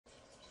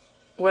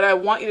what I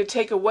want you to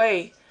take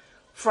away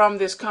from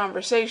this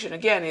conversation,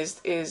 again,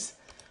 is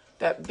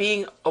that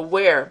being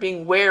aware,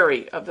 being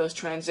wary of those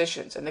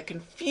transitions and the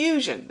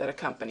confusion that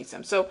accompanies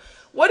them. So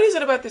what is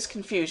it about this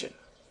confusion?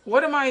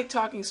 What am I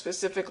talking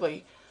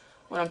specifically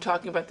when I'm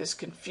talking about this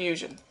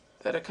confusion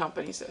that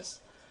accompanies this?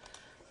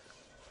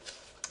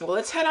 Well,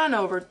 let's head on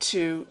over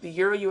to the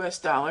Euro US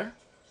dollar.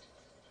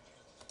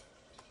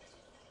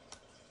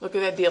 Look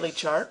at that daily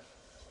chart.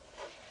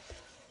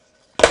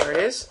 There it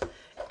is.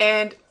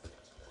 And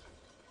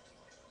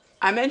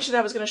I mentioned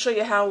I was going to show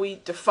you how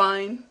we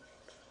define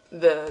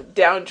the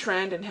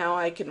downtrend and how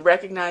I can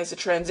recognize the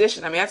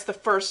transition. I mean, that's the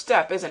first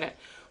step, isn't it?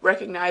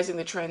 Recognizing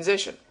the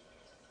transition.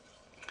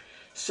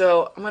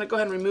 So I'm going to go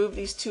ahead and remove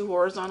these two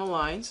horizontal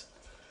lines.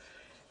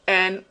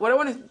 And what I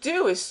want to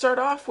do is start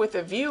off with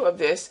a view of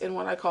this in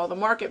what I call the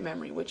market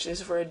memory, which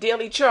is for a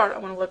daily chart, I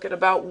want to look at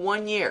about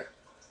 1 year.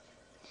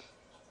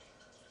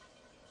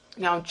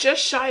 Now, I'm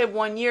just shy of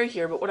 1 year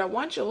here, but what I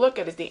want you to look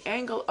at is the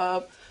angle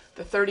of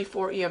the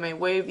 34 EMA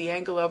wave, the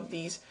angle of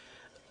these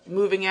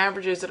moving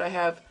averages that I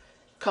have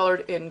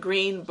colored in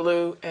green,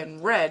 blue,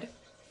 and red.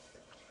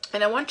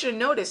 And I want you to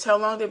notice how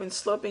long they've been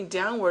sloping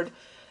downward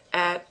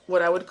at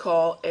what I would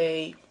call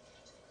a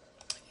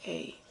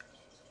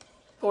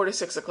 4 to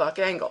 6 o'clock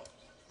angle.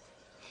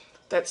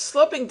 That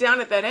sloping down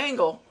at that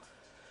angle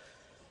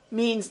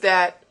means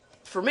that,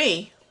 for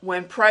me,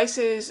 when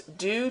prices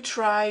do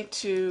try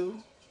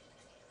to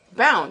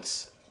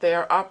bounce,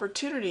 there are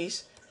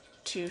opportunities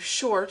to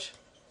short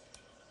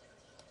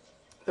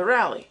the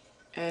rally.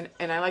 And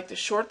I like to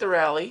short the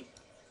rally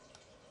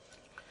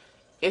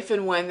if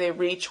and when they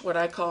reach what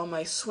I call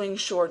my swing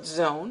short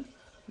zone.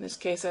 In this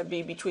case, that'd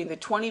be between the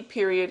 20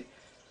 period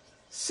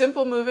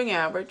simple moving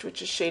average,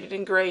 which is shaded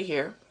in gray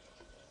here,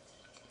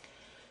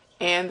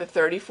 and the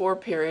 34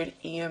 period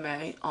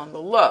EMA on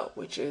the low,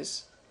 which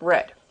is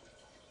red.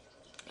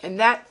 And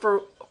that, for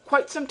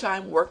quite some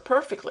time, worked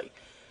perfectly.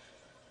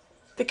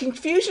 The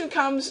confusion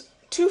comes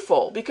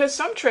twofold, because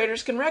some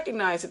traders can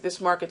recognize that this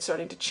market's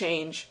starting to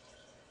change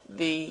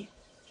the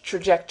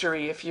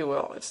trajectory, if you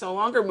will. It's no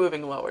longer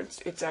moving lower.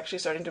 It's actually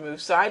starting to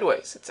move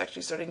sideways. It's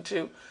actually starting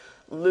to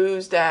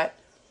lose that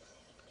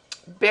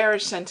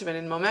bearish sentiment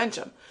and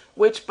momentum,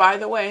 which, by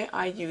the way,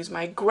 I use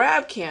my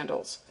grab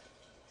candles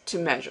to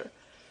measure.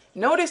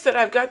 Notice that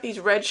I've got these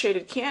red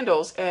shaded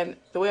candles, and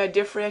the way I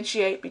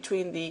differentiate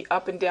between the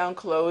up and down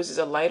close is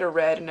a lighter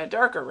red and a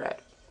darker red.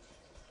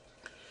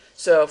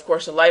 So, of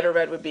course, a lighter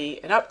red would be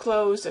an up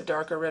close, a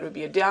darker red would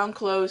be a down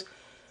close.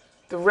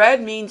 The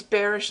red means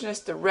bearishness.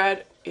 The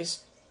red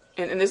is,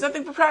 and there's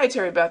nothing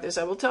proprietary about this,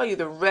 I will tell you,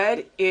 the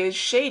red is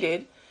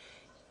shaded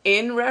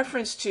in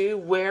reference to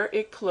where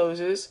it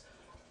closes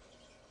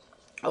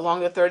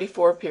along the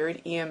 34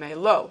 period EMA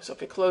low. So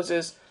if it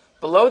closes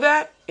below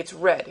that, it's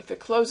red. If it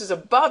closes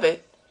above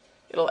it,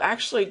 it'll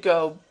actually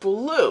go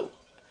blue.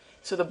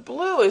 So the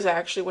blue is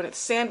actually when it's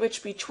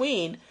sandwiched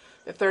between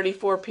the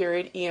 34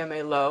 period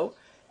EMA low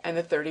and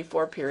the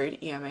 34 period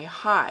EMA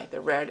high,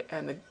 the red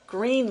and the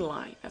green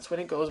line. That's when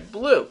it goes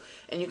blue.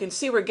 And you can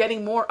see we're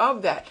getting more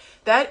of that.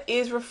 That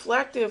is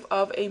reflective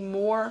of a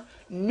more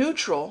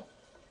neutral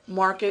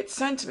market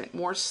sentiment,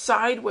 more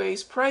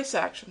sideways price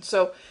action.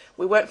 So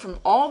we went from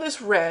all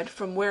this red,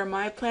 from where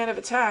my plan of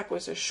attack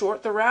was to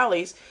short the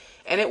rallies,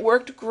 and it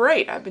worked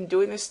great. I've been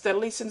doing this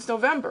steadily since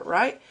November,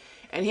 right?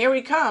 And here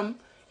we come.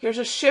 Here's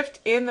a shift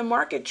in the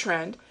market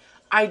trend.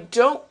 I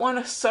don't want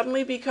to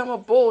suddenly become a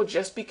bull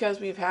just because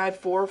we've had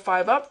 4 or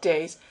 5 up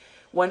days.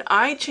 When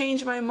I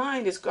change my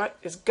mind, it's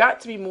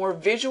got to be more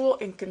visual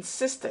and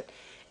consistent.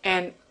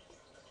 And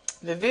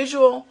the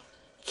visual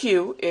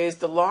cue is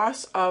the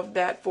loss of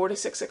that 4 to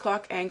 6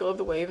 o'clock angle of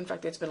the wave. In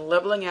fact, it's been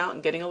leveling out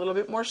and getting a little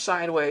bit more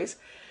sideways.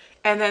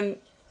 And then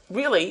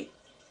really,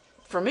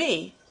 for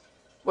me,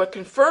 what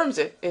confirms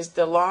it is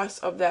the loss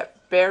of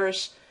that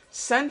bearish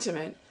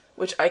sentiment,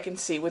 which I can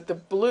see with the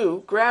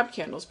blue grab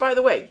candles. By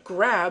the way,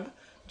 grab,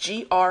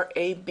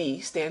 G-R-A-B,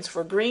 stands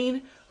for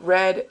green,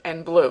 red,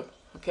 and blue.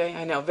 Okay,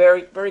 I know,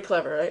 very, very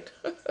clever, right?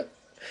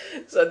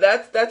 So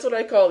that's what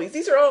I call these.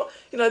 These are all,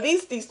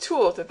 these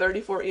tools, the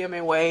 34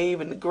 EMA wave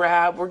and the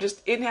grab, were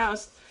just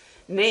in-house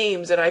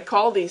names that I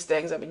call these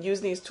things. I've been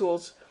using these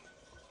tools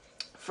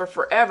for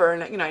forever,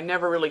 and I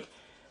never really,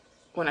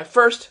 when I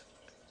first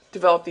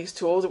developed these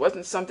tools, it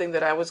wasn't something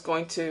that I was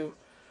going to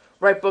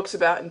write books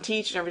about and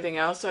teach and everything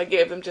else. So I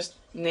gave them just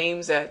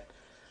names that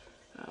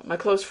my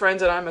close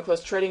friends and I, my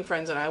close trading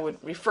friends and I, would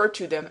refer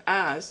to them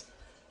as.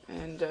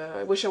 And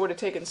I wish I would have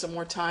taken some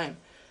more time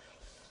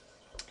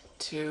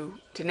to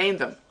name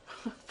them.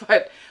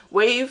 But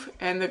wave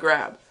and the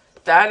grab,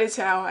 that is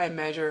how I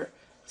measure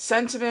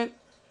sentiment,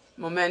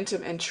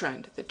 momentum, and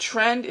trend. The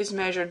trend is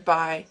measured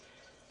by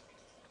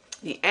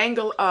the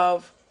angle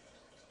of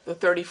the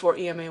 34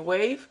 EMA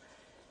wave.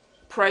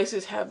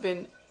 Prices have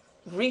been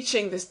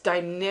reaching this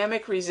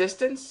dynamic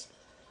resistance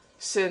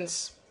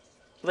since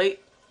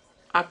late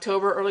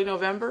October, early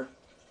November.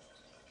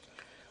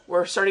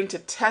 We're starting to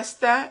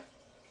test that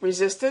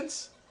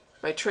resistance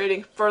by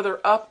trading further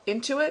up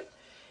into it.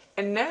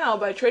 And now,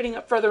 by trading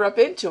up further up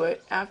into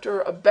it, after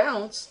a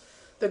bounce,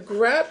 The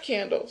grab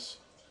candles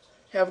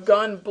have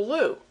gone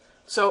blue.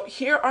 So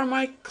here are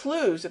my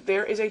clues that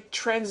there is a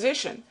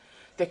transition.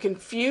 The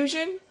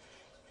confusion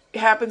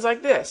happens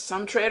like this.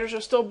 Some traders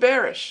are still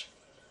bearish,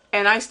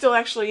 and I still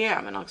actually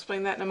am, and I'll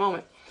explain that in a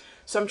moment.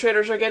 Some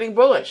traders are getting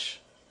bullish.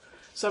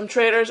 Some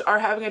traders are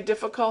having a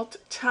difficult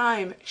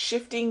time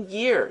shifting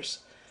gears.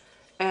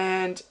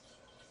 And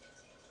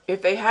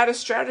if they had a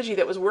strategy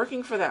that was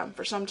working for them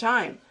for some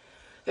time,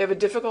 they have a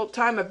difficult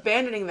time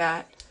abandoning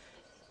that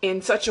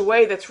in such a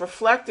way that's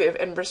reflective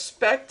and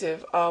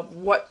respective of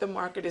what the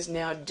market is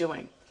now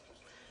doing.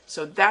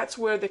 So that's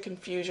where the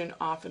confusion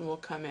often will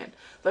come in.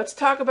 Let's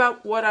talk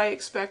about what I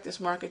expect this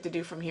market to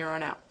do from here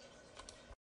on out.